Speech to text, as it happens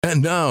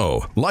And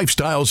now,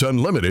 Lifestyles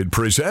Unlimited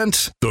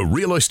presents the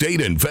Real Estate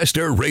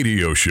Investor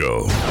Radio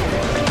Show.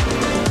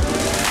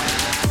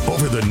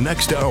 Over the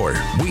next hour,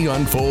 we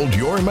unfold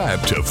your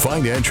map to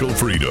financial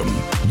freedom.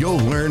 You'll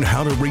learn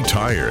how to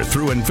retire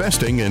through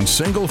investing in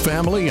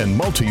single-family and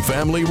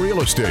multifamily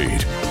real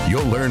estate.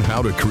 You'll learn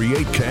how to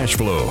create cash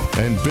flow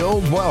and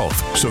build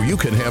wealth so you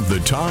can have the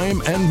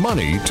time and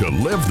money to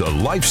live the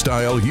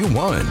lifestyle you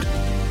want.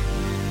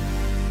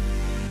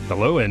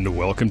 Hello and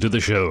welcome to the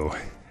show.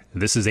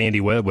 This is Andy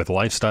Webb with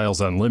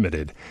Lifestyles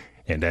Unlimited,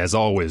 and as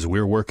always,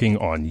 we're working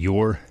on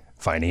your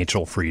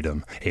financial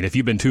freedom. And if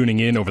you've been tuning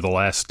in over the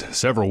last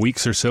several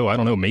weeks or so, I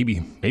don't know,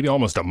 maybe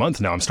almost a month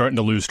now, I'm starting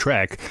to lose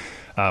track.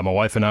 My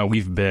wife and I,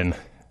 we've been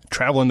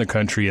traveling the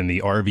country in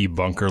the RV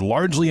bunker,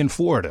 largely in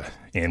Florida.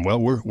 And well,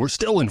 we're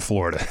still in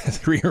Florida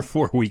 3 or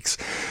 4 weeks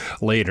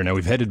later. Now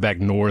we've headed back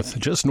north,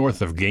 just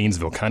north of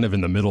Gainesville, kind of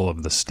in the middle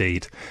of the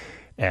state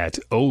at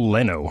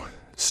Oleno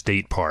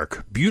State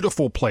Park.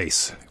 Beautiful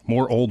place.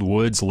 More old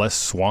woods, less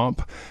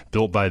swamp,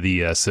 built by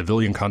the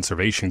Civilian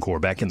Conservation Corps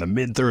back in the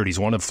mid-30s,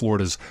 one of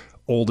Florida's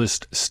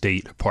oldest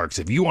state parks.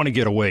 If you want to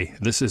get away,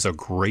 this is a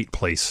great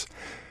place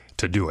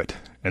to do it.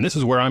 And this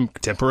is where I'm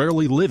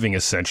temporarily living,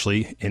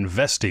 essentially,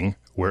 investing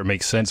where it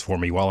makes sense for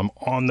me while I'm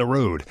on the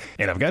road.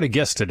 And I've got a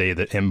guest today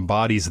that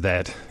embodies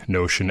that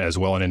notion as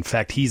well. And in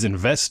fact, he's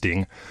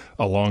investing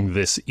along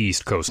this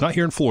East Coast, not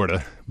here in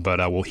Florida, but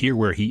we'll hear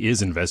where he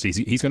is investing.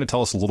 He's going to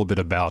tell us a little bit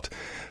about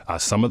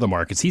some of the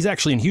markets. He's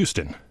actually in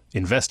Houston,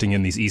 investing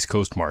in these East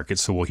Coast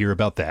markets. So we'll hear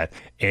about that.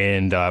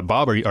 And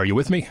Bob, are you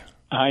with me?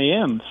 I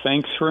am.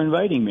 Thanks for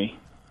inviting me.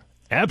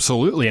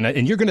 Absolutely.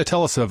 And you're going to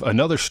tell us of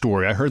another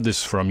story. I heard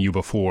this from you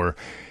before.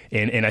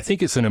 And I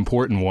think it's an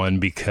important one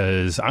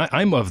because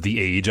I'm of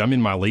the age, I'm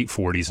in my late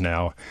 40s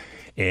now,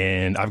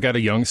 and I've got a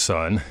young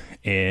son,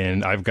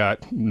 and I've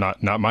got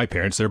not my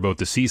parents, they're both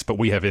deceased, but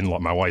we have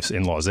my wife's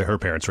in-laws, her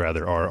parents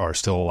rather, are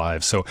still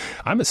alive. So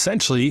I'm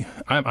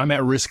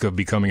at risk of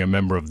becoming a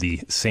member of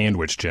the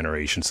sandwich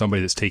generation,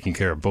 somebody that's taking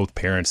care of both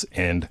parents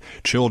and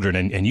children.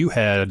 And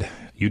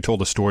you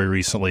told a story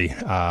recently,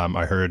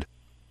 I heard,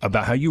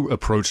 about how you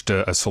approached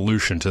a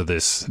solution to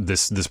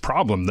this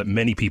problem that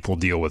many people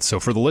deal with. So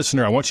for the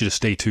listener, I want you to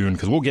stay tuned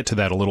because we'll get to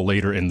that a little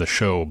later in the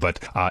show, but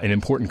an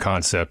important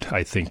concept,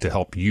 I think, to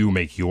help you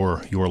make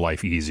your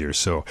life easier.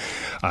 So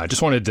I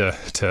just wanted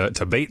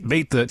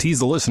to tease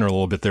the listener a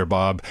little bit there,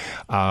 Bob.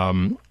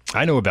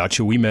 I know about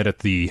you. We met at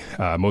the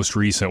most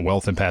recent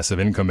Wealth and Passive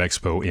Income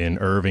Expo in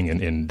Irving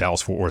and in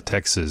Dallas-Fort Worth,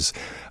 Texas.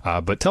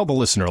 But tell the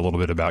listener a little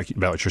bit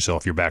about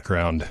yourself, your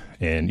background,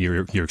 and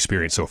your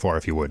experience so far,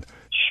 if you would.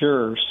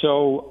 Sure.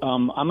 So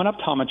I'm an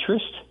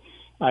optometrist.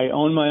 I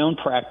own my own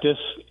practice,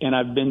 and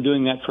I've been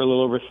doing that for a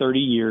little over 30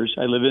 years.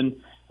 I live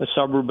in a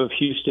suburb of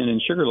Houston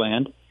in Sugar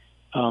Land.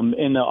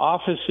 And the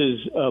office is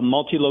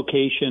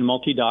multi-location,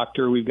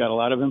 multi-doctor. We've got a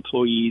lot of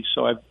employees,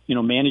 so I've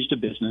managed a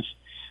business.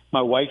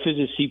 My wife is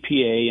a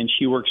CPA, and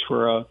she works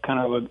for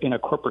in a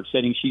corporate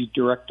setting. She's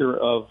director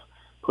of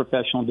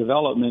professional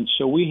development.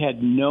 So we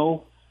had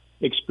no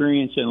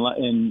experience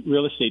in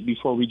real estate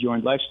before we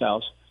joined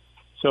Lifestyles.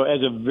 So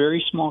as a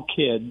very small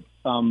kid,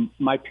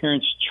 my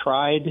parents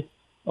tried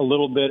a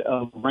little bit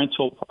of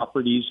rental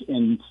properties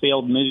and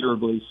failed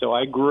miserably. So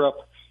I grew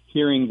up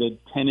hearing the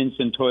tenants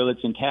and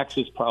toilets and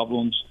taxes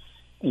problems.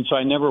 And so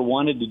I never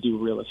wanted to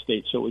do real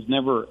estate. So it was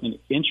never an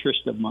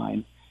interest of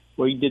mine.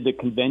 We did the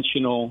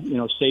conventional,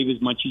 save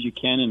as much as you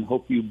can and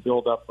hope you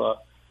build up a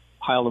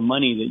pile of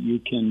money that you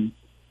can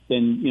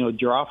then,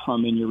 draw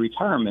from in your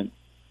retirement.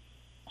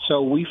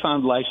 So we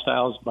found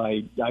Lifestyles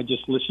I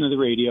just listened to the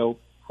radio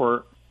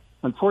for,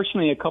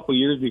 unfortunately, a couple of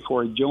years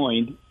before I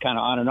joined, kind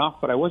of on and off,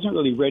 but I wasn't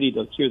really ready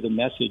to hear the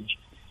message.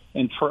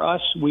 And for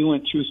us, we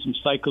went through some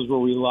cycles where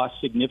we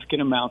lost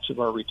significant amounts of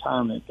our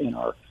retirement in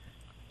our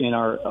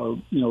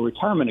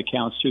retirement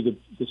accounts through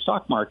the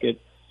stock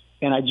market.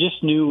 And I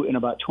just knew in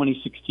about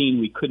 2016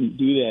 we couldn't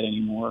do that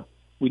anymore.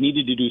 We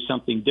needed to do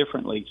something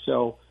differently.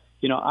 So,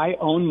 I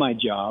own my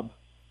job,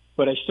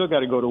 but I still got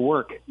to go to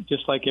work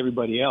just like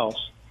everybody else.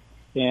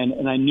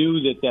 And I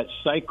knew that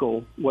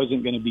cycle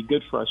wasn't going to be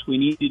good for us. We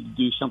needed to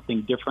do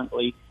something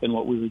differently than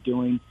what we were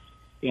doing.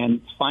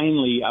 And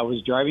finally, I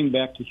was driving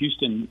back to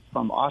Houston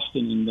from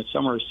Austin in the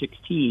summer of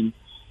 16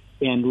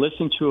 and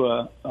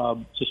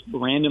just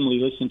randomly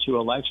listened to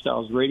a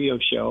Lifestyles radio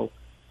show,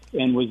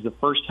 and was the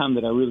first time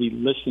that I really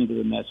listened to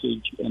the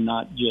message and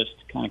not just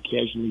kind of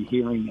casually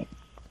hearing it.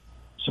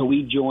 So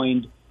we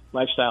joined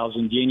Lifestyles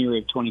in January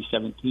of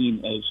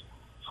 2017 as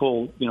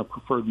full,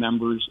 preferred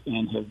members,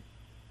 and have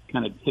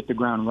kind of hit the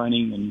ground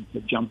running and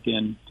have jumped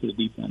in to the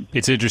deep end.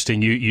 It's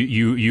interesting.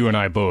 You and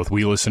I both,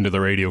 we listened to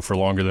the radio for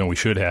longer than we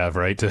should have,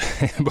 right?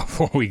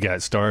 Before we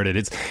got started.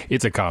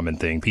 It's a common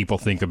thing. People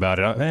think about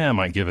it. I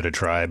might give it a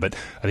try, but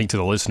I think to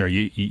the listener,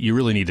 you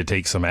really need to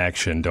take some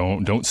action.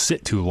 Don't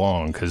sit too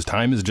long because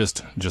time is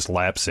just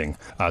lapsing.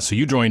 So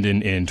you joined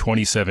in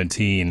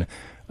 2017.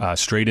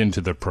 straight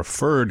into the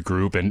preferred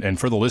group. And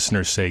for the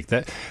listener's sake,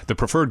 that the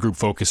preferred group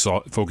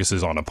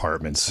focuses on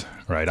apartments,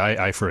 right?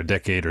 I for a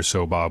decade or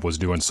so, Bob, was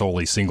doing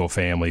solely single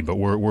family, but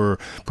we're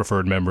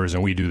preferred members,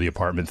 and we do the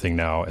apartment thing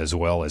now as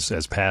well as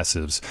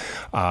passives.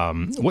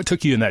 What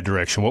took you in that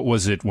direction? What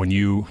was it when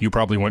you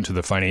probably went to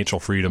the Financial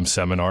Freedom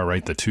Seminar,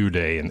 right, the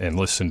 2-day, and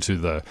listened to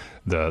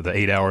the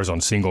 8 hours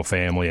on single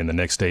family, and the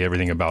next day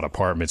everything about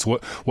apartments?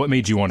 What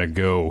made you want to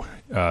go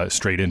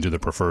straight into the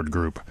preferred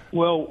group?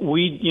 Well,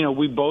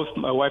 we both,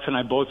 my wife and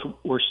I both,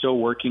 were still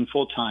working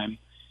full time.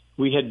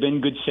 We had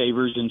been good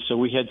savers, and so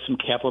we had some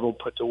capital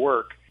put to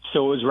work.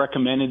 So it was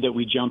recommended that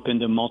we jump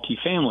into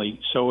multifamily.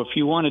 So if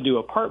you want to do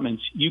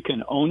apartments, you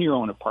can own your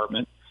own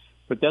apartment,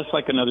 but that's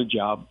like another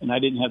job, and I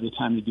didn't have the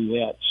time to do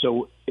that.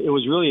 So it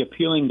was really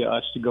appealing to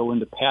us to go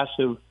into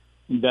passive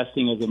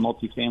investing as a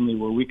multifamily,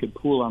 where we could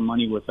pool our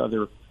money with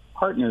other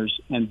partners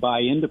and buy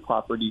into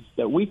properties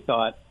that we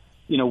thought,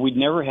 we'd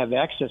never have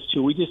access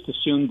to. We just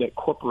assumed that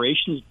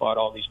corporations bought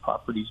all these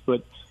properties,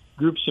 but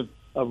groups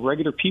of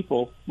regular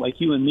people like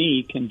you and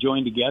me can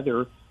join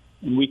together,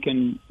 and we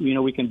can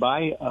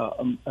buy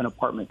an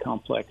apartment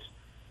complex.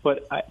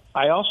 But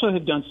I also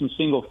have done some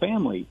single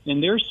family,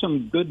 and there's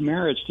some good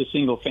merits to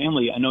single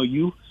family. I know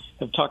you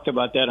have talked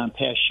about that on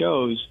past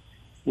shows,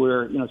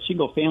 where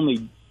single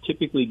family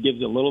typically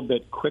gives a little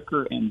bit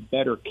quicker and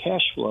better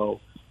cash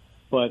flow,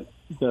 but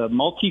the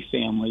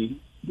multifamily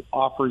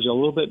offers a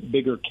little bit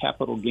bigger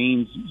capital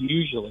gains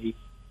usually,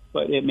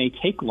 but it may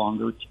take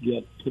longer to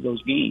get to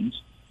those gains.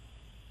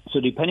 So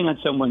depending on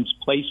someone's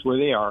place where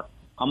they are,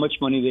 how much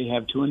money they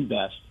have to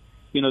invest,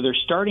 their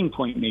starting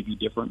point may be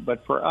different,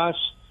 but for us,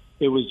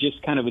 it was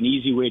just kind of an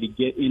easy way to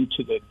get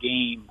into the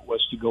game,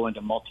 was to go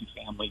into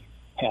multifamily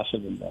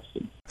passive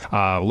investing.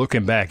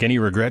 Looking back, any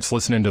regrets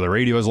listening to the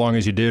radio as long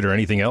as you did, or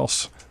anything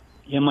else?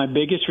 Yeah, my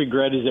biggest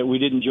regret is that we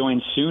didn't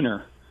join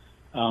sooner.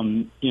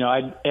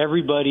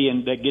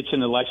 Everybody that gets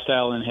into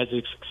lifestyle and has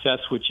a success,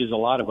 which is a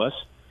lot of us,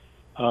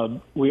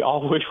 we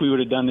all wish we would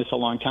have done this a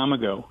long time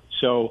ago.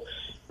 So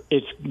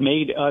it's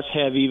made us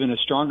have even a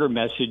stronger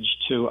message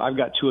to, I've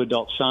got 2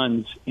 adult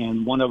sons,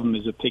 and one of them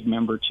is a PIG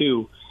member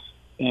too.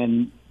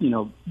 And,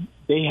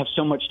 they have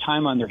so much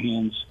time on their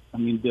hands. I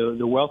mean,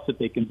 the wealth that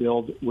they can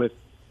build with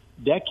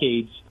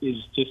decades is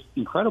just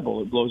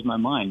incredible. It blows my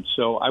mind.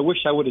 So I wish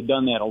I would have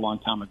done that a long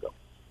time ago.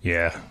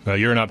 Yeah.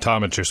 You're an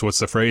optometrist. What's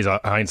the phrase?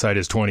 Hindsight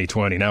is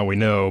 20/20. Now we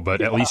know, but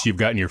at least you've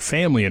gotten your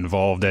family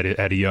involved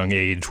at a young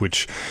age,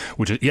 which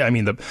is, yeah, I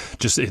mean,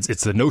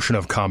 it's the notion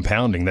of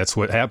compounding. That's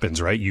what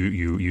happens, right?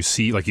 You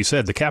see, like you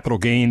said, the capital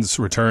gains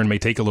return may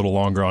take a little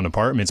longer on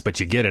apartments, but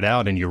you get it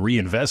out and you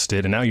reinvest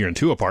it, and now you're in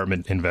 2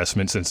 apartment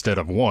investments instead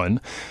of 1.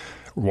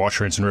 Wash,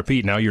 rinse, and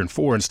repeat. Now you're in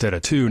 4 instead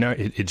of 2. Now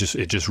it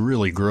just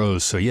really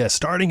grows. So yeah,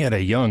 starting at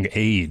a young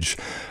age,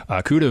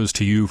 kudos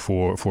to you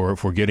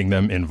for getting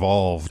them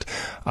involved.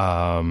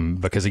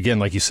 Because again,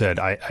 like you said,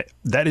 I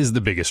that is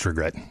the biggest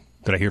regret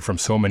that I hear from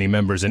so many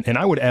members. And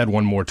I would add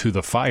one more to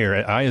the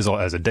fire. I, as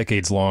a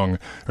decade-long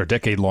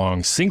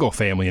single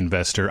family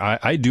investor,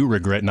 I do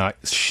regret not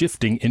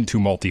shifting into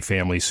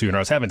multifamily sooner.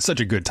 I was having such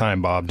a good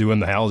time, Bob,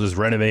 doing the houses,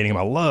 renovating them.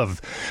 I love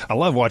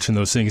watching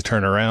those things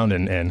turn around,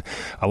 and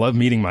I love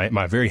meeting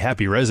my very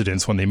happy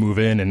residents when they move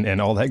in and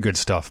all that good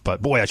stuff.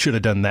 But boy, I should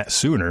have done that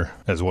sooner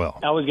as well.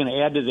 I was going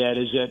to add to that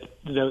is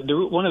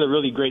that one of the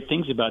really great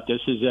things about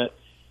this is that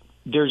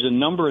there's a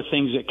number of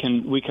things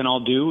that we can all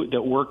do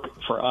that work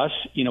for us.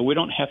 We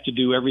don't have to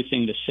do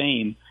everything the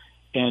same.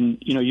 And,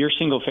 your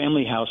single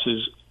family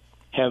houses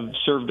have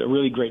served a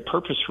really great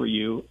purpose for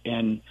you.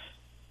 And,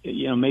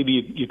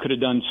 maybe you could have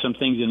done some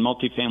things in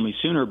multifamily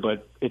sooner,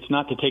 but it's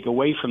not to take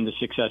away from the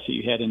success that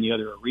you had in the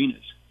other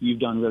arenas. You've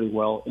done really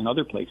well in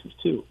other places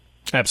too.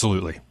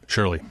 Absolutely.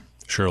 Surely.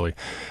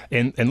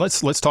 And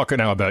let's talk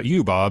now about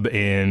you, Bob,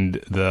 and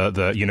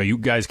the you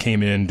guys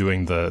came in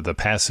doing the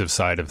passive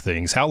side of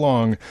things. How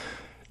long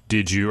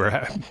did you, or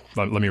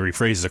let me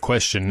rephrase the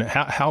question,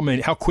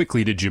 how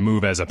quickly did you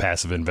move as a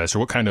passive investor?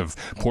 What kind of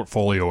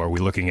portfolio are we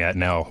looking at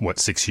now,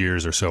 6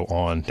 years or so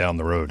on down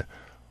the road?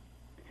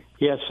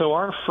 Yeah, so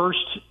our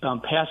first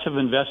passive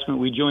investment,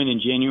 we joined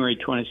in January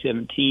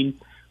 2017.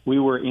 We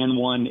were in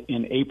one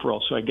in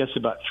April, so I guess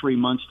about 3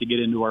 months to get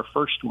into our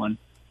first one.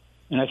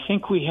 And I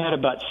think we had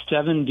about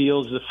 7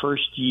 deals the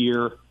first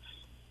year.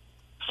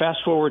 Fast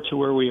forward to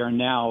where we are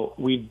now,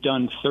 we've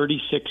done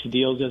 36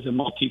 deals as a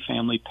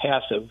multifamily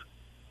passive.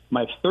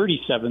 My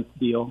 37th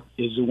deal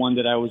is the one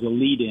that I was a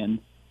lead in,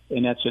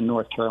 and that's in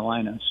North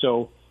Carolina.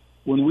 So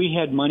when we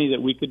had money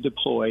that we could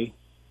deploy,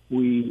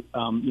 we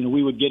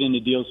would get into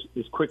deals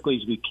as quickly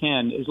as we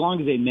can, as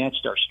long as they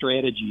matched our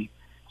strategy.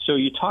 So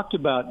you talked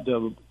about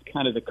the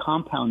kind of the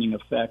compounding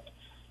effect.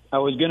 I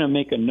was going to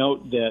make a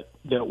note that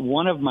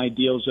one of my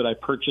deals that I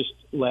purchased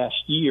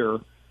last year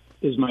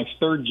is my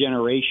 3rd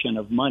generation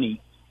of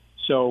money.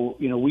 So,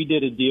 we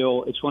did a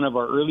deal. It's one of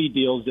our early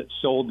deals that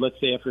sold, let's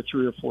say, after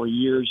 3 or 4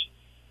 years.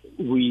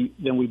 We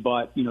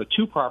bought,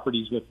 2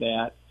 properties with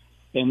that.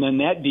 And then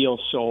that deal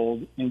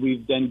sold, and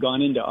we've then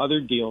gone into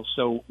other deals.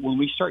 So when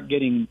we start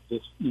getting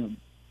this,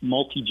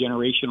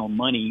 multi-generational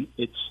money,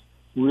 it's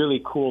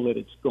really cool that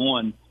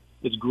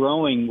it's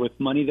growing with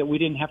money that we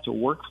didn't have to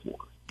work for.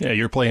 Yeah,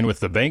 you're playing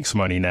with the bank's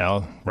money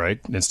now, right?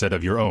 Instead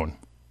of your own.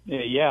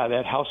 Yeah,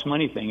 that house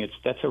money thing,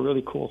 that's a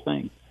really cool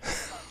thing.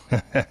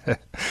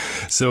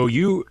 So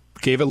you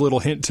gave a little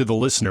hint to the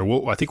listener.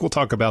 I think we'll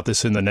talk about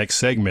this in the next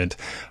segment,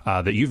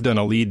 that you've done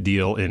a lead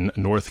deal in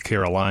North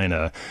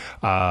Carolina.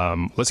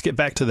 Let's get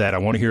back to that. I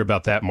want to hear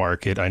about that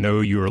market. I know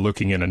you are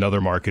looking in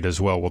another market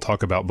as well. We'll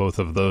talk about both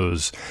of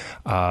those.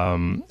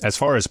 As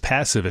far as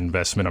passive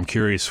investment, I'm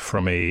curious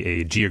from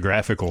a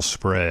geographical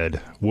spread,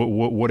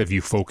 what have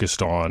you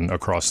focused on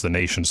across the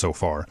nation so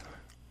far?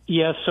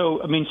 Yeah,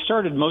 so,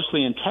 started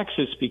mostly in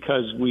Texas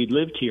because we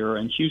lived here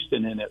in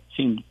Houston, and it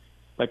seemed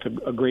like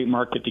a great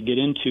market to get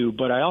into.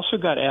 But I also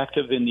got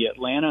active in the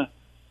Atlanta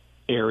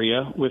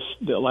area with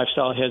the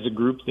Lifestyle has a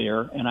group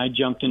there, and I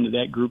jumped into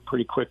that group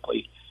pretty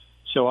quickly.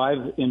 So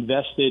I've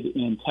invested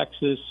in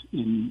Texas,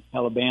 in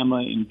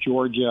Alabama, in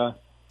Georgia,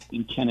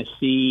 in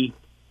Tennessee.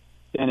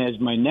 And as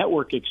my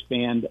network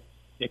expanded,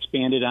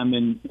 I'm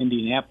in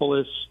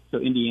Indianapolis, so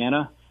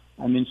Indiana.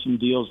 I'm in some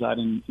deals out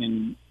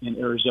in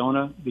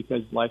Arizona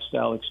because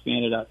Lifestyle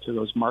expanded out to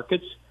those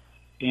markets.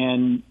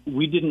 And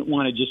we didn't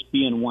want to just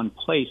be in one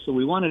place, so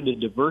we wanted to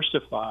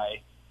diversify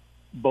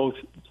both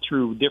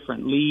through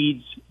different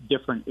leads,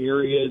 different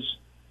areas.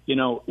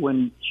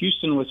 When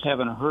Houston was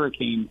having a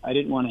hurricane, I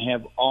didn't want to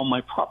have all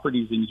my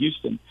properties in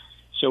Houston.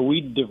 So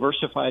we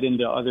diversified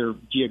into other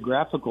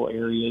geographical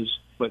areas,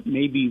 but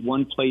maybe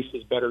one place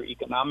is better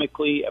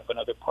economically. If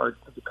another part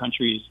of the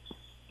country is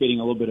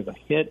getting a little bit of a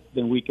hit,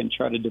 then we can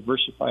try to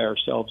diversify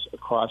ourselves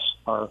across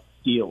our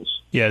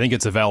deals. Yeah, I think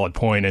it's a valid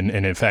point. And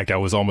in fact, I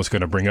was almost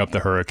going to bring up the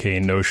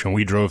hurricane notion.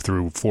 We drove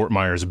through Fort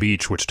Myers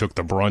Beach, which took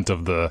the brunt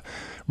of the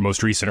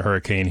most recent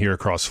hurricane here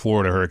across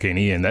Florida, Hurricane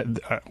Ian.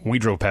 We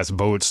drove past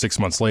boats 6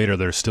 months later.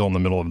 They're still in the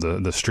middle of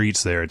the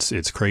streets there.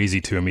 It's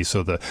crazy to me.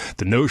 So the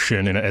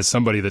notion, and as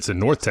somebody that's in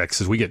North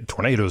Texas, we get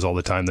tornadoes all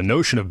the time. The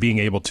notion of being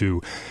able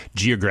to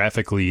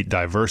geographically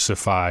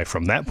diversify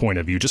from that point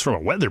of view, just from a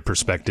weather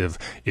perspective,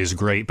 is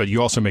great. But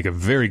you also make a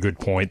very good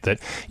point that,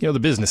 the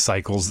business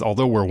cycles,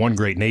 although we're one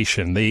great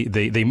nation,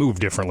 they move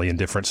differently in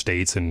different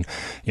states and,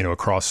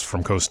 across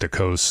from coast to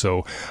coast.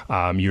 So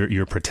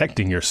you're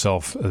protecting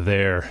yourself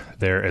there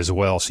as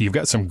well. So you've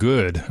got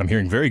I'm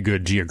hearing very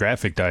good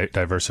geographic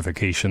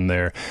diversification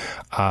there.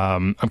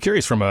 I'm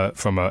curious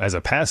as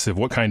a passive,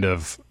 what kind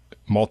of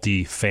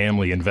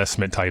multi-family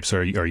investment types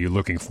are you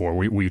looking for?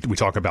 We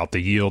talk about the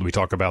yield, we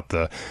talk about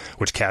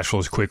which cash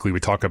flows quickly, we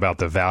talk about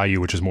the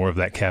value, which is more of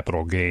that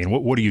capital gain.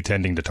 What are you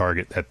tending to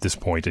target at this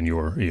point in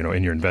your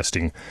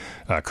investing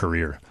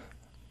career?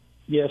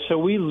 Yeah, so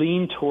we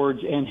lean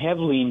towards and have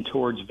leaned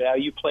towards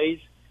value plays.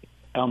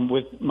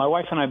 With my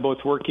wife and I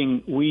both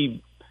working,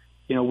 we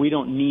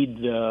don't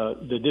need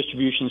the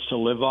distributions to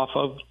live off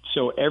of.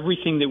 So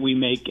everything that we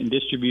make in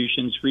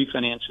distributions,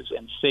 refinances,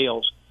 and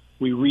sales,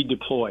 we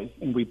redeploy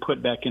and we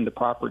put back into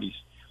properties.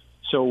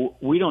 So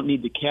we don't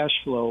need the cash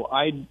flow.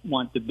 I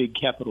want the big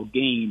capital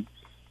gain.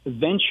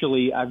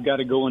 Eventually, I've got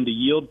to go into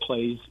yield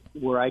plays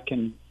where I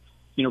can,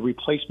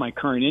 replace my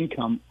current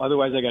income.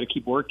 Otherwise, I got to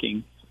keep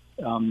working.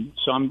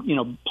 So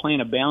I'm,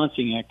 playing a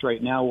balancing act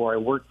right now where I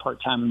work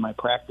part-time in my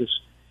practice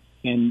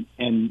and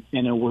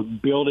we're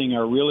building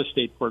our real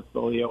estate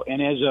portfolio.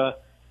 And as a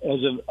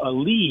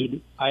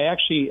lead, I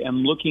actually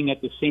am looking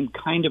at the same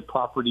kind of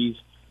properties.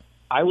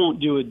 I won't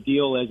do a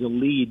deal as a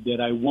lead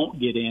that I won't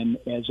get in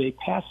as a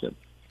passive.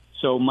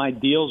 So my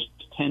deals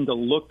tend to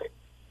look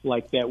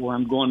like that, where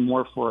I'm going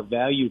more for a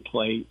value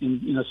play.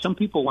 And, some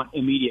people want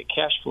immediate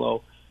cash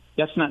flow.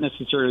 That's not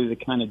necessarily the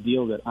kind of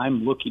deal that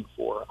I'm looking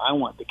for. I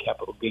want the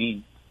capital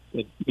gain,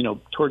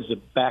 towards the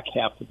back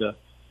half of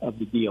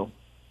the deal.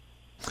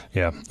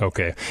 Yeah.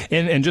 Okay.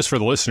 And just for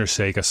the listener's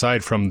sake,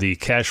 aside from the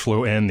cash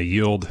flow and the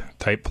yield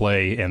type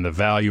play and the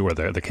value or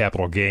the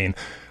capital gain,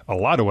 a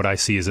lot of what I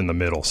see is in the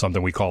middle,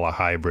 something we call a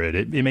hybrid.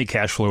 It may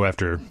cash flow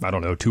after, I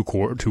don't know, two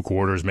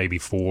quarters, maybe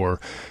 4,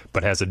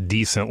 but has a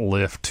decent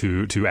lift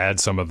to add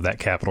some of that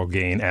capital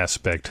gain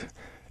aspect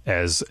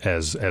as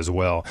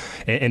well.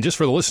 And just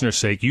for the listener's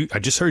sake, I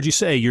just heard you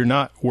say you're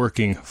not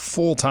working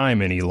full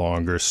time any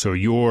longer, so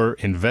your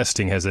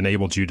investing has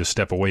enabled you to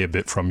step away a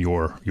bit from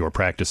your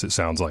practice, it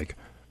sounds like.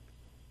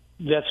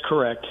 That's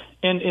correct.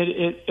 And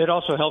it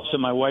also helps that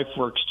my wife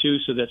works too,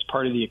 so that's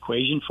part of the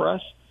equation for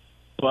us.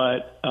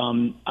 But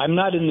I'm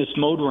not in this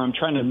mode where I'm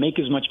trying to make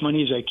as much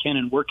money as I can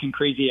and working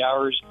crazy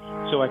hours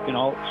so I can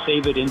all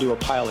save it into a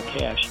pile of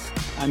cash.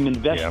 I'm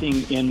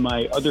investing in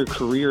my other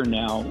career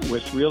now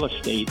with real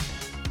estate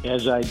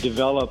as I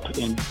develop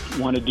and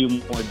want to do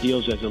more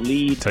deals as a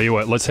lead. Tell you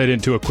what, let's head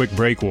into a quick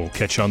break. We'll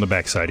catch you on the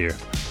backside here.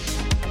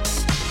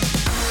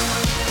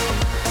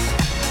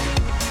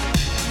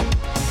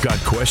 Got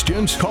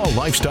questions? Call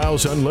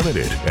Lifestyles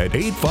Unlimited at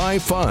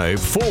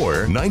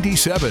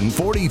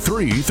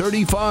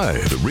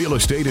 855-497-4335. The Real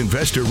Estate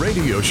Investor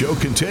Radio Show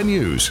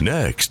continues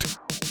next.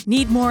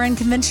 Need more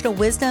unconventional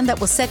wisdom that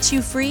will set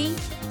you free?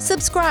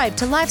 Subscribe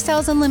to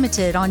Lifestyles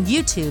Unlimited on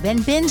YouTube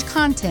and binge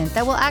content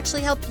that will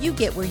actually help you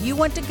get where you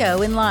want to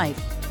go in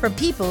life from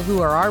people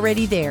who are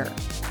already there.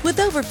 With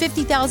over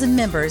 50,000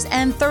 members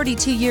and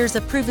 32 years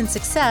of proven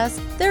success,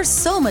 there's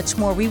so much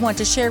more we want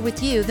to share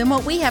with you than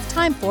what we have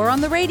time for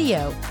on the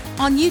radio.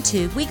 On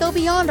YouTube, we go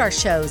beyond our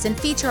shows and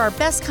feature our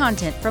best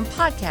content from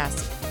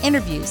podcasts,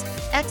 interviews,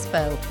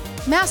 expo,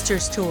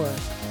 Masters Tour,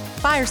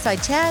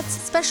 fireside chats,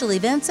 special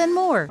events, and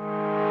more.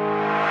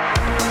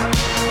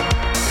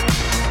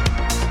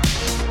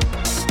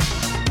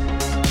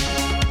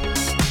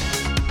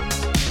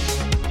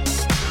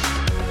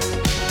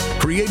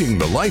 Creating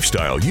the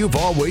lifestyle you've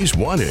always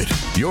wanted.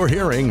 You're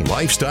hearing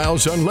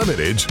Lifestyles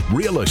Unlimited's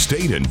Real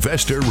Estate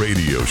Investor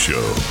Radio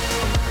Show.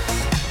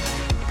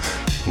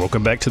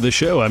 Welcome back to the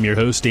show. I'm your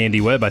host, Andy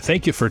Webb. I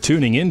thank you for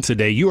tuning in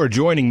today. You are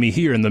joining me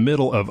here in the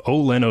middle of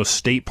Oleno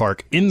State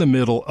Park, in the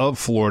middle of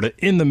Florida,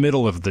 in the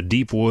middle of the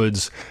deep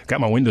woods. Got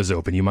my windows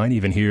open. You might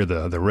even hear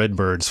the red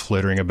birds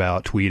flittering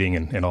about,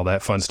 tweeting, and all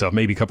that fun stuff.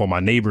 Maybe a couple of my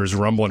neighbors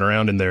rumbling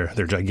around in their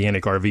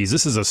gigantic RVs.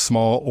 This is a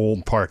small,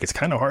 old park. It's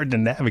kind of hard to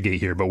navigate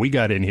here, but we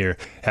got in here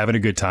having a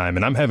good time,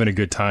 and I'm having a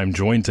good time,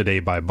 joined today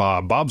by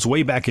Bob. Bob's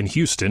way back in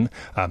Houston,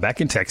 back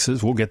in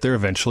Texas. We'll get there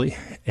eventually.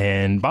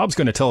 And Bob's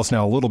going to tell us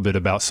now a little bit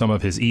about some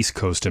of his East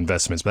Coast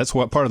investments. That's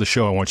what part of the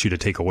show I want you to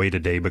take away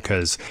today,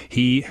 because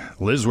he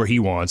lives where he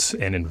wants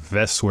and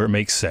invests where it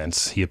makes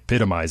sense. He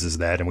epitomizes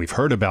that, and we've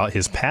heard about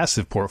his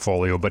passive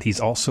portfolio, but he's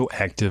also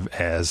active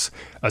as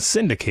a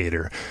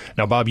syndicator.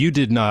 Now, Bob, you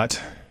didn't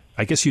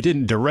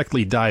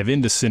directly dive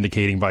into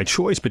syndicating by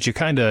choice, but you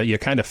kind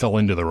of fell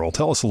into the role.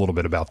 Tell us a little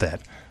bit about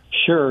that.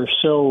 Sure.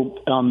 So,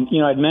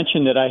 I'd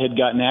mentioned that I had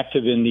gotten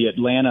active in the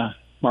Atlanta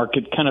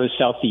market, kind of the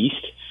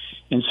Southeast.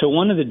 And so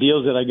one of the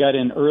deals that I got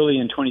in early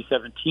in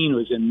 2017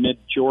 was in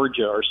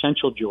mid-Georgia or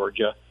central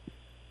Georgia.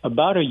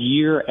 About a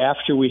year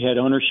after we had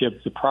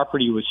ownership, the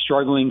property was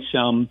struggling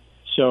some.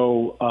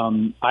 So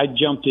I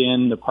jumped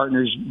in. The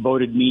partners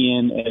voted me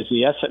in as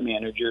the asset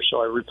manager,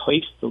 so I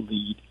replaced the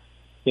lead.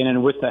 And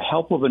then with the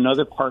help of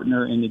another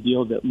partner in the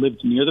deal that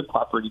lived near the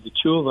property, the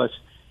two of us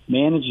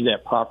managed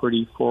that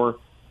property for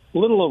a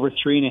little over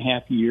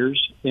 3.5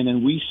 years. And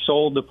then we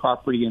sold the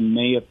property in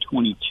May of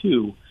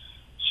 22.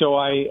 So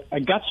I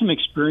got some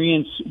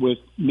experience with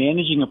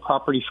managing a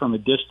property from a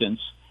distance.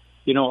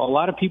 A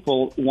lot of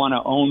people want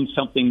to own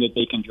something that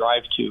they can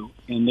drive to,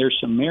 and there's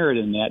some merit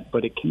in that,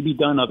 but it can be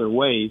done other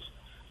ways.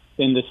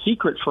 And the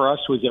secret for us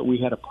was that we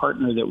had a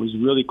partner that was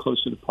really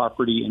close to the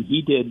property, and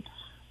he did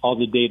all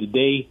the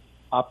day-to-day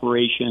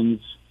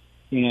operations,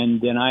 and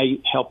then I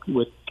helped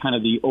with kind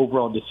of the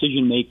overall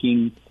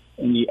decision-making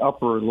and the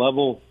upper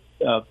level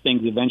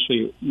things.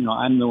 Eventually,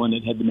 I'm the one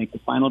that had to make the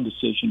final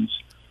decisions.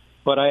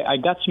 But I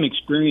got some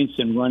experience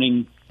in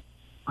running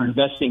or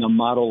investing a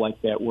model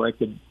like that where I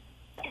could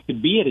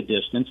be at a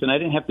distance, and I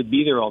didn't have to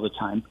be there all the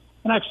time.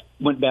 And I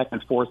went back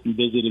and forth and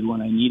visited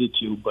when I needed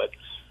to. But,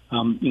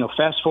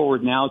 fast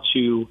forward now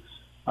to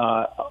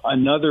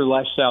another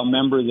lifestyle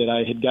member that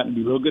I had gotten to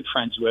be real good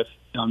friends with.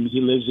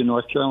 He lives in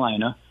North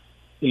Carolina,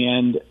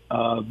 and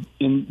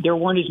there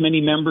weren't as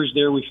many members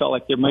there. We felt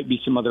like there might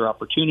be some other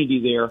opportunity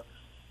there.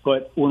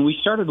 But when we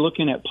started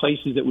looking at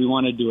places that we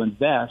wanted to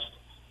invest,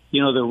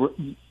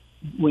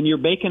 when you're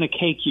baking a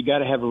cake, you got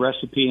to have a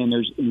recipe, and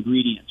there's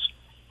ingredients.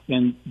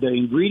 And the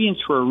ingredients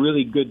for a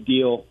really good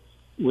deal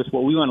with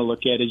what we want to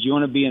look at is you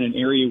want to be in an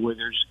area where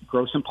there's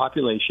growth in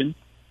population,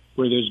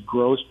 where there's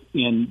growth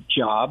in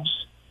jobs,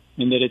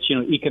 and that it's,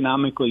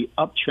 economically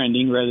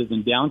uptrending rather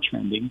than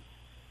downtrending.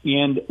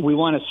 And we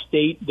want a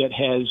state that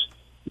has,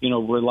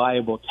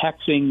 reliable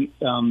taxing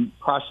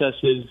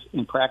processes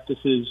and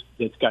practices,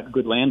 that's got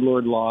good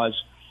landlord laws,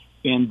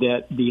 and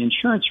that the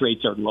insurance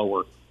rates are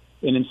lower.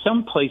 And in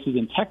some places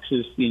in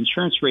Texas, the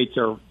insurance rates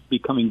are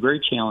becoming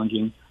very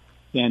challenging.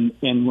 And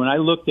when I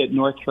looked at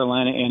North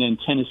Carolina and in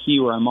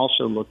Tennessee, where I'm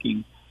also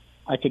looking,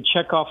 I could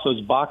check off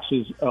those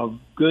boxes of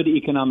good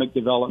economic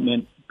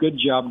development, good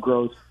job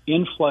growth,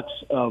 influx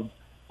of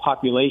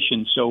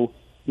population. So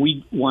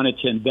we wanted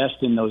to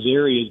invest in those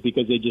areas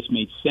because they just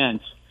made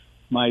sense.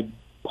 My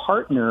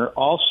partner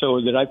also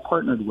that I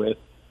partnered with,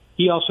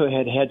 he also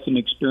had some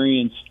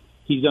experience.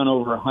 He's done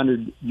over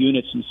 100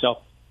 units himself.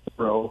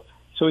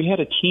 So he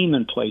had a team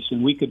in place,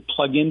 and we could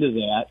plug into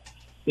that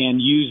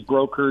and use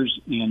brokers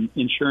and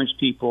insurance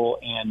people,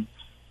 and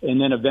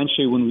then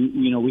eventually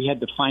when we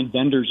had to find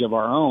vendors of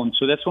our own.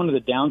 So that's one of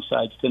the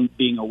downsides to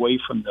being away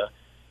from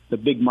the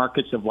big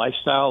markets of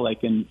lifestyle,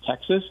 like in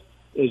Texas,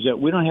 is that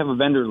we don't have a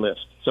vendor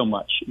list so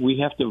much. We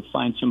have to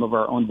find some of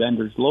our own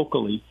vendors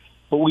locally,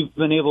 but we've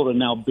been able to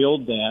now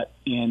build that,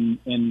 and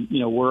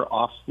we're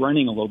off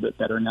running a little bit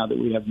better now that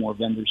we have more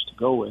vendors to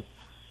go with.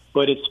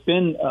 But it's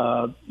been,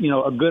 a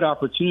good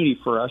opportunity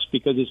for us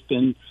because it's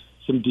been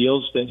some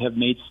deals that have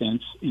made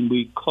sense. And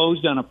we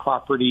closed on a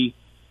property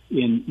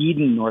in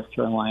Eden, North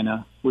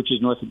Carolina, which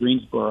is north of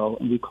Greensboro,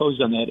 and we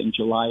closed on that in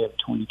July of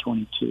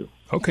 2022.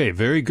 Okay,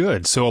 very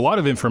good. So a lot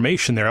of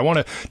information there. I want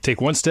to take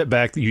one step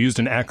back. You used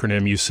an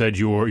acronym. You said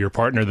your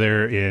partner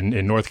there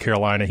in North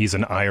Carolina, he's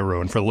an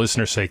IRO. And for the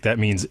listener's sake, that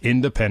means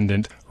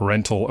independent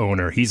rental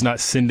owner. He's not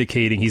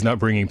syndicating. He's not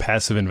bringing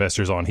passive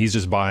investors on. He's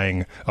just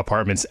buying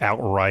apartments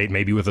outright,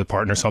 maybe with a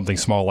partner, something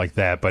small like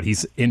that. But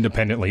he's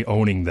independently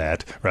owning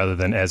that rather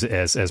than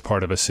as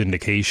part of a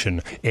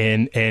syndication.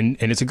 And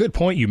it's a good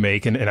point you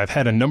make. And I've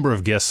had a number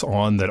of guests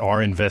on that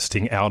are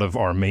investing out of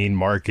our main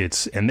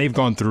markets, and they've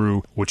gone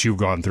through what you've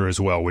gone through as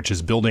well, which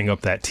is building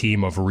up that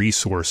team of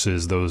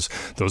resources, those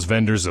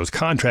vendors, those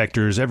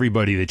contractors,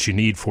 everybody that you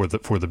need for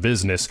the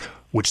business.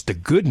 Which the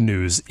good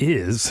news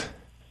is,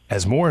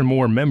 as more and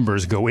more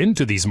members go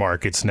into these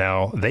markets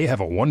now, they have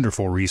a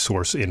wonderful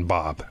resource in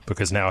Bob.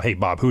 Because now, hey,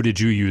 Bob, who did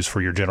you use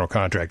for your general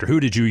contractor? Who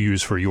did you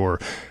use for your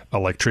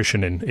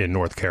electrician in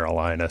North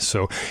Carolina?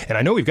 So, and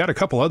I know we've got a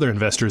couple other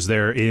investors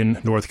there in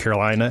North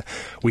Carolina.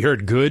 We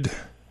heard good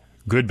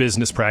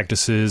business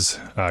practices,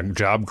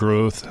 job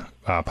growth,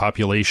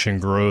 population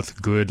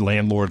growth, good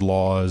landlord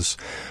laws.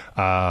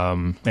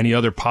 Any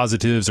other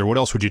positives, or what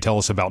else would you tell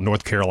us about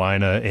North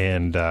Carolina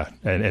and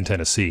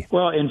Tennessee?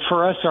 Well, and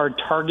for us, our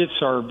targets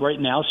are right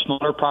now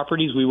smaller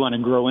properties. We want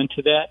to grow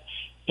into that,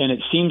 and it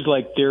seems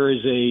like there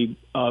is in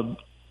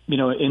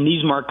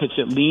these markets,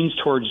 it leans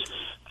towards,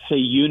 say,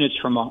 units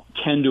from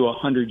 10 to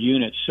 100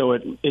 units. So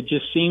it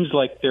just seems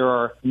like there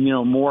are,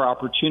 more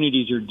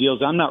opportunities or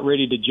deals. I'm not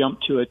ready to jump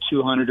to a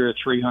 200 or a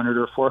 300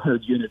 or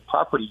 400 unit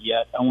property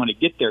yet. I want to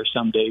get there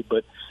someday,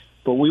 but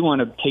we want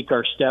to take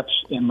our steps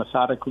and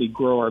methodically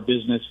grow our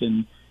business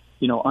and,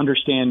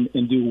 understand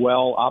and do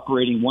well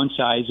operating one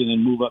size and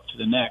then move up to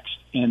the next.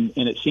 And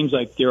it seems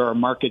like there are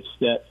markets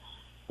that,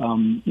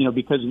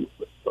 because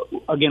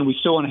again, we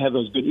still want to have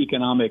those good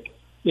economic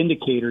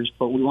indicators,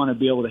 but we want to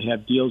be able to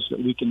have deals that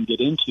we can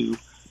get into.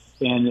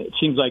 And it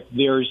seems like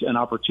there's an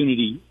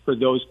opportunity for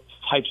those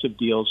types of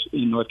deals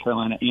in North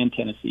Carolina and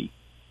Tennessee.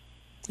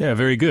 Yeah,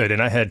 very good.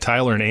 And I had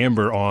Tyler and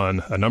Amber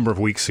on a number of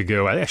weeks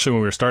ago, actually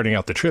when we were starting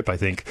out the trip, I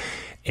think,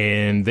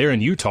 and they're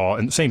in Utah,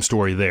 and same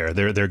story there.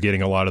 They're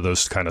getting a lot of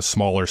those kind of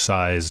smaller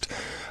sized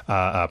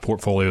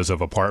portfolios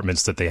of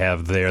apartments that they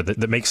have there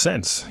that makes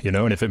sense,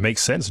 and if it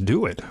makes sense,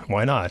 do it.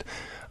 Why not?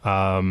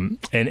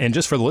 And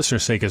just for the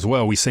listener's sake as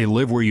well, we say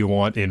live where you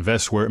want,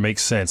 invest where it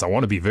makes sense. I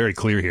want to be very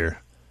clear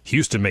here.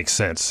 Houston makes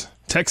sense.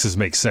 Texas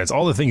makes sense.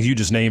 All the things you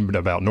just named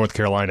about North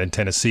Carolina and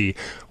Tennessee,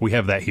 we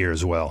have that here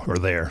as well, or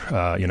there.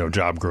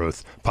 Job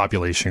growth,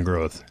 population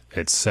growth,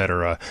 et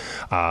cetera.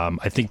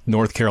 I think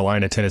North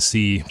Carolina,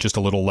 Tennessee, just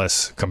a little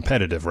less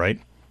competitive, right?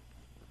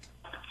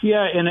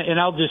 Yeah, and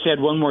I'll just add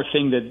one more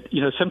thing that,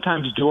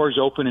 sometimes doors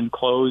open and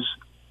close,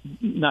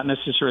 not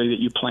necessarily that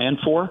you plan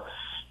for.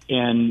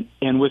 And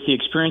with the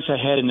experience I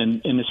had in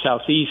the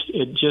Southeast,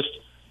 it just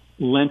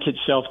lent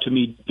itself to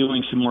me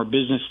doing some more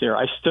business there.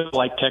 I still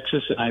like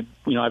Texas, and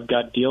I've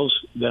got deals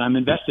that I'm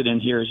invested in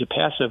here as a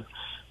passive,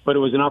 but it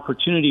was an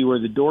opportunity where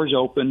the doors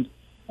opened.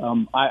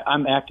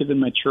 I'm active in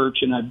my church,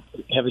 and I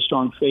have a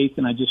strong faith,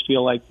 and I just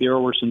feel like there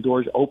were some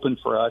doors open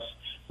for us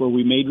where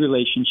we made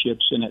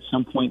relationships, and at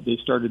some point they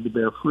started to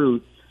bear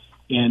fruit.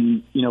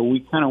 And, we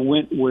kind of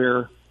went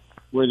where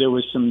there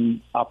was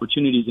some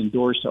opportunities and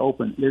doors to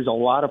open. There's a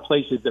lot of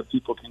places that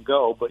people can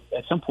go, but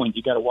at some point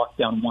you got to walk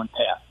down one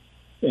path.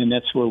 And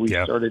that's where we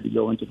started to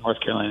go into North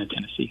Carolina and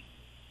Tennessee.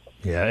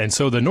 Yeah, and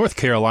so the North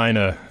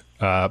Carolina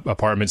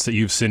apartments that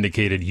you've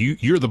syndicated,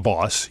 you're the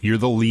boss, you're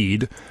the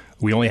lead.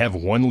 We only have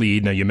one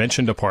lead. Now, you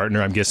mentioned a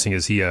partner. I'm guessing,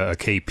 is he a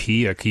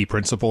KP, a key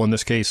principal in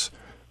this case?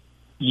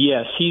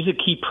 Yes, he's a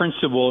key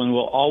principal, and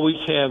we'll always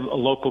have a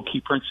local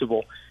key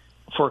principal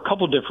for a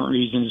couple different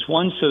reasons.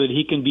 One, so that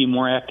he can be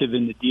more active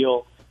in the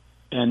deal.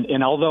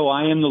 And although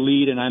I am the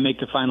lead and I make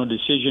the final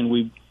decision,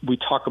 we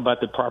talk about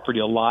the property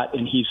a lot,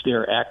 and he's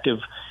there active.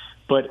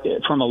 But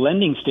from a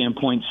lending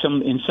standpoint,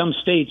 in some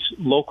states,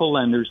 local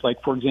lenders,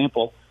 like, for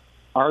example,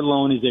 our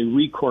loan is a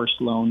recourse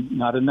loan,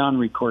 not a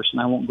non-recourse,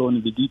 and I won't go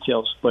into the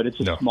details, but it's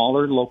a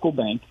smaller local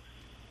bank.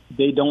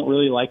 They don't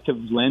really like to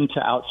lend to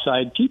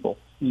outside people.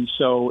 And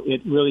so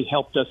it really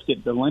helped us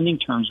get the lending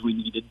terms we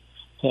needed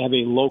to have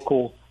a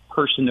local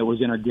person that was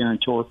in our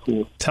guarantor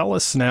pool. Tell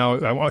us now,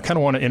 I kind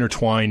of want to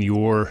intertwine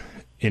your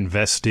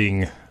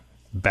investing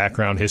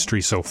background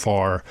history so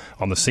far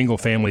on the single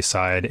family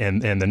side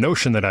and the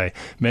notion that I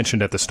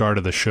mentioned at the start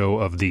of the show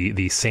of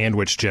the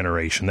sandwich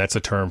generation. That's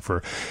a term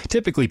for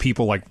typically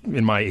people like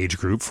in my age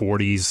group,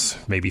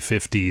 40s, maybe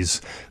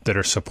 50s, that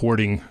are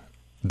supporting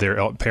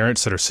their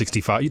parents that are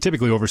 65,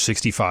 typically over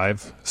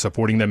 65,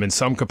 supporting them in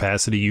some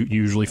capacity,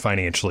 usually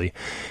financially,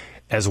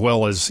 as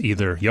well as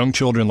either young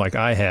children like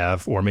I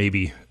have, or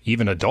maybe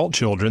even adult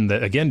children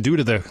that, again, due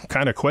to the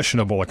kind of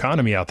questionable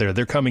economy out there,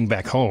 they're coming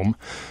back home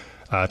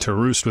to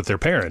roost with their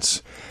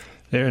parents.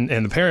 And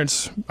the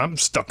parents, I'm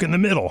stuck in the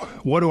middle.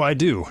 What do I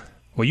do?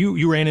 Well,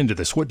 you ran into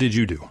this. What did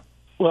you do?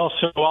 Well,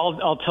 so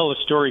I'll tell a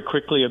story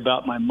quickly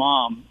about my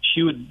mom.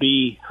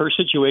 Her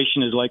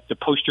situation is like the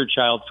poster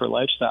child for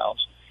lifestyles,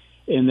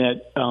 in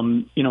that,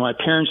 my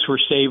parents were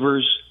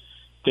savers.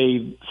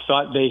 They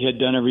thought they had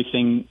done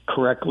everything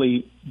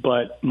correctly,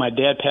 but my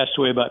dad passed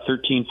away about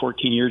 13,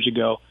 14 years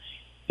ago.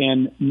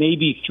 And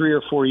maybe 3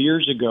 or 4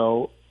 years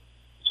ago,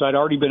 so I'd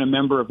already been a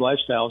member of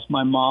Lifestyles,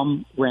 my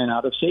mom ran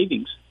out of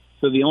savings.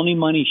 So the only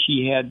money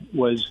she had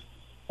was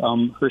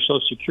her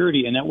Social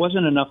Security, and that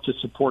wasn't enough to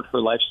support her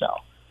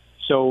lifestyle.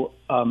 So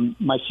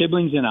my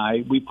siblings and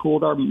I, we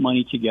pooled our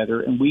money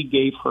together, and we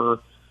gave her,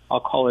 I'll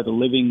call it a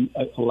living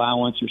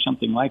allowance or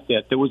something like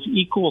that, that was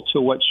equal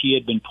to what she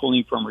had been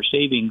pulling from her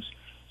savings,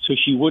 so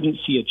she wouldn't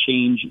see a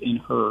change in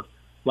her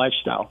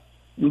lifestyle.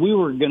 And we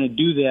were going to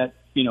do that,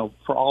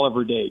 for all of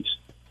her days.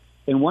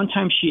 And one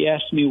time she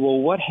asked me, well,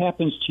 what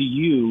happens to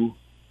you,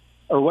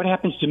 or what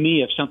happens to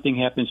me if something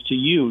happens to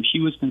you? She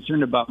was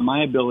concerned about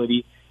my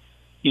ability,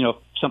 if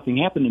something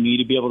happened to me,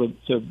 to be able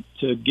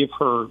to give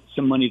her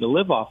some money to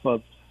live off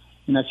of.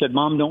 And I said,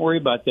 Mom, don't worry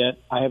about that.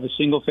 I have a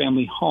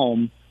single-family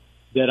home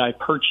that I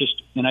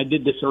purchased, and I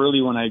did this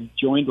early when I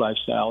joined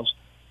Lifestyles,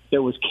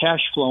 that was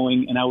cash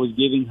flowing, and I was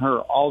giving her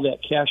all that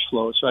cash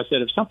flow. So I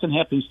said, if something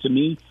happens to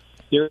me,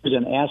 there is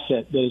an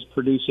asset that is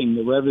producing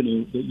the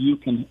revenue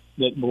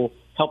that will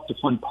help to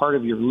fund part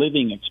of your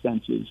living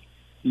expenses.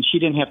 And she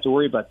didn't have to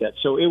worry about that.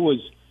 So it was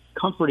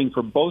comforting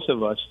for both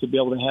of us to be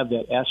able to have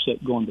that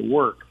asset going to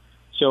work.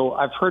 So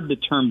I've heard the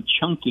term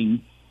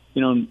chunking,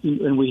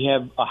 and we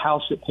have a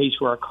house that pays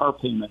for our car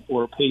payment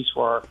or pays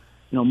for our,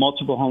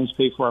 multiple homes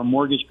pay for our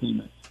mortgage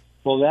payment.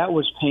 Well, that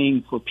was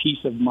paying for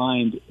peace of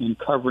mind and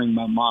covering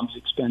my mom's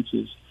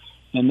expenses.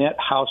 And that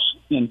house,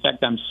 in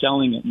fact, I'm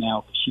selling it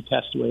now because she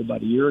passed away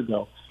about a year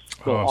ago.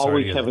 Will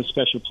always have a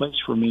special place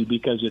for me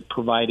because it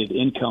provided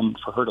income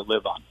for her to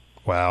live on.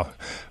 Wow.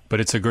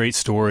 But it's a great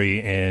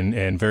story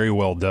and very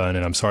well done.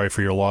 And I'm sorry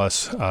for your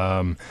loss.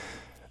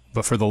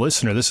 But for the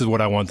listener, this is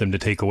what I want them to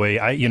take away.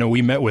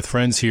 We met with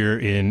friends here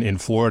in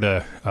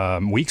Florida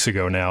weeks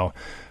ago now.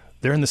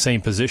 They're in the same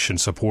position,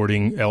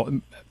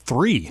 supporting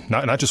three,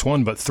 not just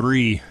one, but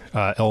three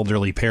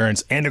elderly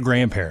parents and a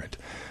grandparent.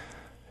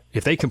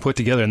 If they can put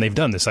together, and they've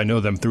done this, I know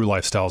them through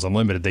Lifestyles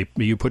Unlimited,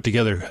 you put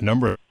together a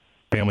number of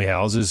family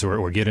houses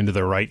or get into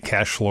the right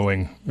cash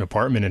flowing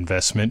apartment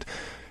investment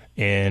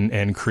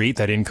and create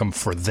that income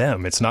for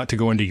them. It's not to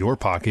go into your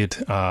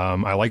pocket.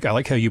 I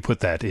like how you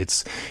put that.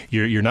 It's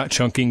you're not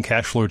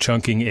cash flow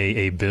chunking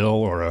a bill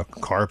or a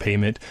car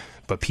payment,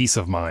 but peace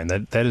of mind.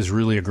 That is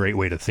really a great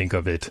way to think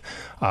of it.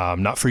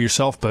 Not for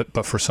yourself,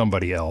 but for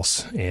somebody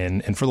else.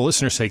 And for the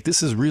listener's sake,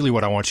 this is really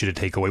what I want you to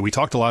take away. We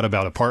talked a lot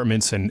about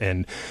apartments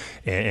and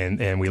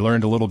we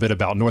learned a little bit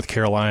about North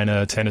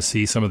Carolina,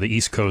 Tennessee, some of the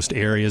East Coast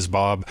areas.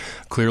 Bob,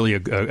 clearly a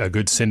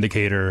good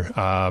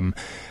syndicator.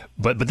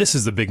 But this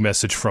is the big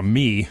message from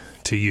me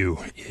to you,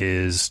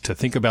 is to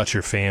think about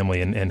your family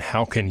and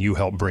how can you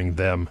help bring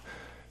them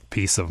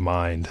peace of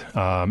mind.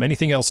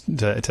 Anything else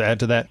to add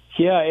to that?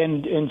 Yeah,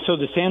 and so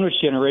the sandwich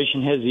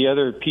generation has the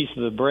other piece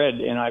of the bread,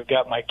 and I've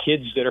got my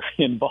kids that are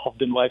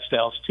involved in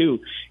Lifestyles too,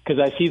 because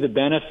I see the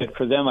benefit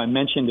for them. I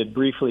mentioned it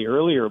briefly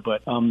earlier,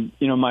 but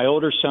my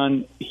older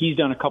son, he's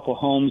done a couple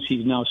homes.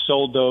 He's now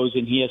sold those,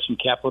 and he has some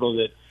capital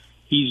that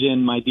he's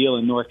in my deal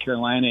in North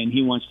Carolina, and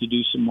he wants to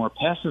do some more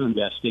passive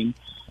investing.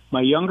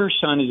 My younger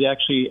son is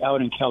actually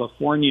out in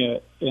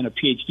California in a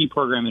PhD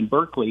program in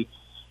Berkeley.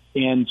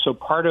 And so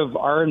part of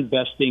our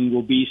investing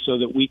will be so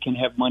that we can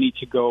have money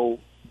to go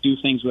do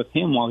things with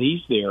him while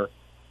he's there.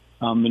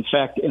 In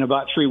fact, in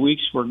about 3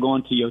 weeks, we're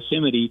going to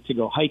Yosemite to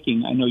go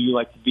hiking. I know you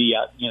like to be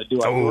out, do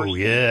outdoors. Oh,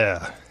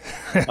 yeah.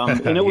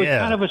 And it was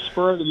kind of a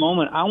spur of the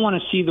moment. I want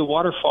to see the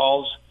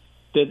waterfalls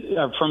that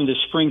are from the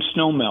spring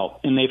snow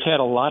melt, and they've had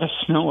a lot of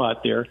snow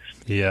out there.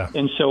 Yeah.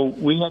 And so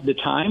we had the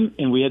time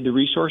and we had the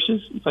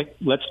resources. It's like,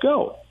 let's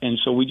go. And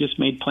so we just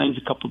made plans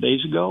a couple of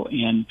days ago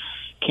and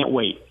can't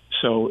wait.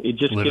 So it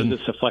just gives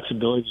us the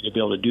flexibility to be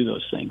able to do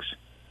those things.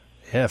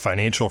 Yeah,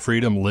 financial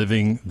freedom,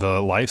 living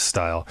the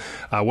lifestyle.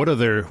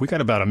 We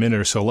got about a minute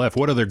or so left.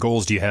 What other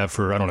goals do you have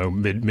for,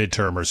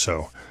 midterm or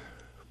so?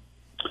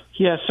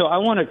 Yeah, so I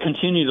want to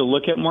continue to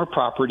look at more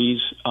properties.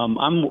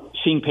 I'm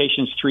seeing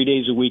patients 3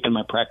 days a week in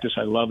my practice.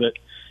 I love it.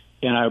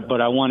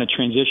 But I want to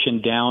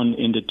transition down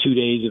into 2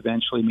 days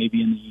eventually,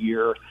 maybe in the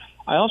year.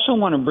 I also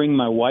want to bring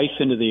my wife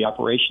into the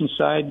operations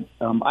side.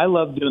 I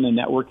love doing the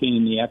networking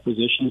and the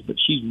acquisitions, but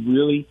she's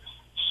really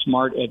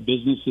smart at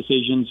business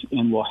decisions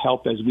and will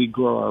help as we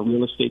grow our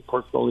real estate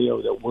portfolio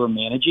that we're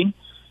managing.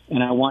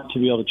 And I want to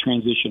be able to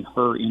transition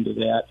her into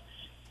that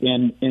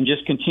and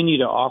just continue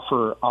to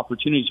offer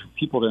opportunities for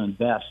people to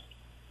invest.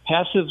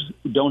 Passives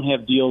don't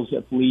have deals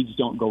if leads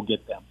don't go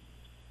get them.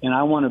 And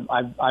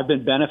I've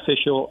been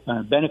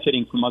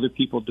benefiting from other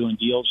people doing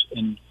deals,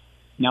 and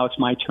now it's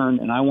my turn,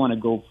 and I want to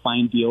go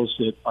find deals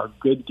that are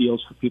good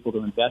deals for people to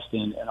invest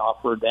in and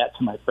offer that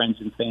to my friends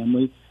and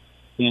family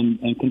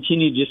and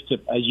continue just to,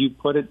 as you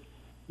put it,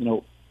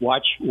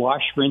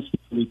 wash, rinse,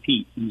 and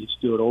repeat, and just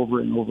do it over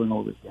and over and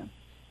over again.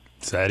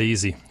 It's that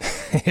easy.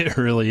 It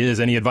really is.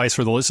 Any advice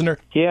for the listener?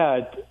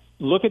 Yeah,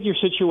 look at your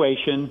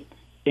situation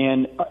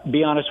and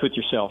be honest with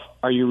yourself.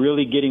 Are you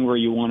really getting where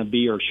you want to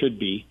be or should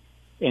be?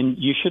 And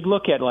you should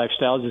look at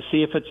Lifestyles to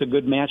see if it's a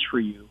good match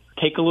for you.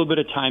 take a little bit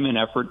of time and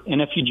effort.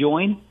 And if you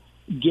join,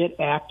 get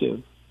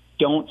active.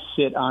 Don't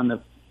sit on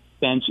the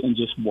bench and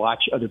just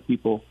watch other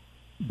people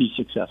be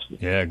successful.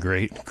 Yeah,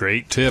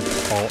 great tip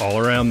all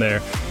around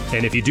there.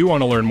 And if you do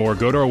want to learn more,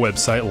 go to our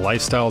website,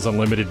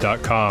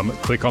 lifestylesunlimited.com.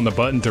 Click on the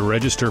button to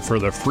register for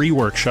the free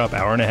workshop,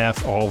 hour and a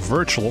half, all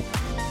virtual.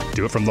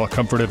 Do it from the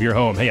comfort of your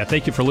home. Hey, I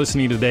thank you for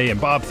listening today. And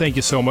Bob, thank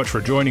you so much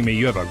for joining me.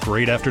 You have a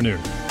great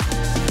afternoon.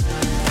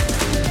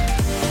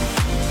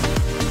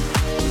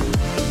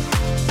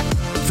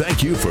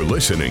 Thank you for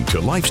listening to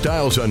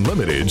Lifestyles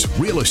Unlimited's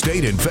Real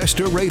Estate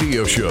Investor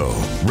Radio Show.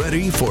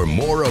 Ready for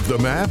more of the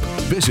map?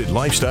 Visit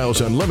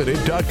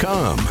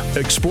lifestylesunlimited.com.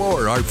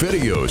 Explore our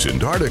videos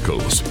and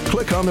articles.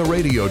 Click on the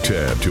radio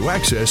tab to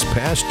access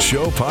past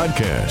show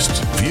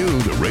podcasts. View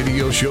the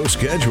radio show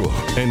schedule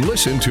and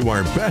listen to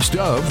our best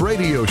of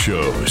radio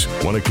shows.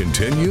 Want to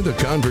continue the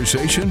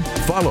conversation?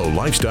 Follow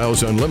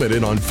Lifestyles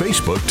Unlimited on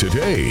Facebook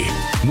today.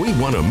 We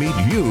want to meet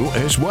you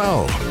as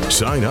well.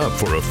 Sign up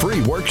for a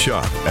free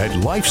workshop at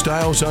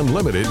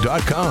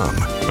lifestylesunlimited.com.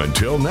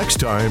 Until next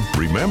time,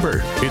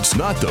 remember, it's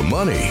not the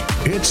money,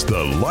 it's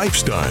the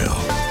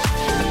lifestyle.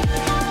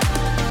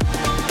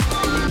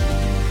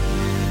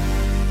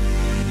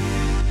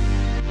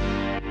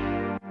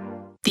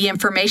 The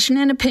information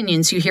and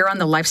opinions you hear on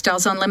the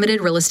Lifestyles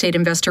Unlimited Real Estate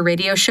Investor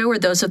Radio Show are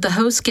those of the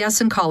hosts,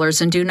 guests, and callers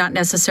and do not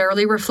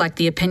necessarily reflect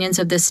the opinions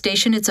of this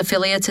station, its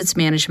affiliates, its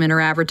management, or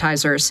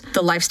advertisers.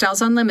 The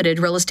Lifestyles Unlimited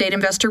Real Estate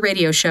Investor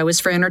Radio Show is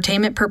for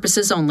entertainment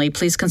purposes only.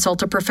 Please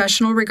consult a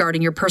professional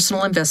regarding your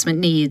personal investment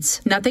needs.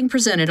 Nothing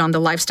presented on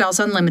the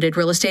Lifestyles Unlimited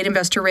Real Estate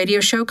Investor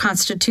Radio Show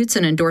constitutes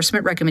an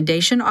endorsement,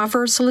 recommendation,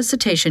 offer, or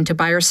solicitation to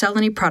buy or sell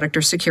any product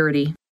or security.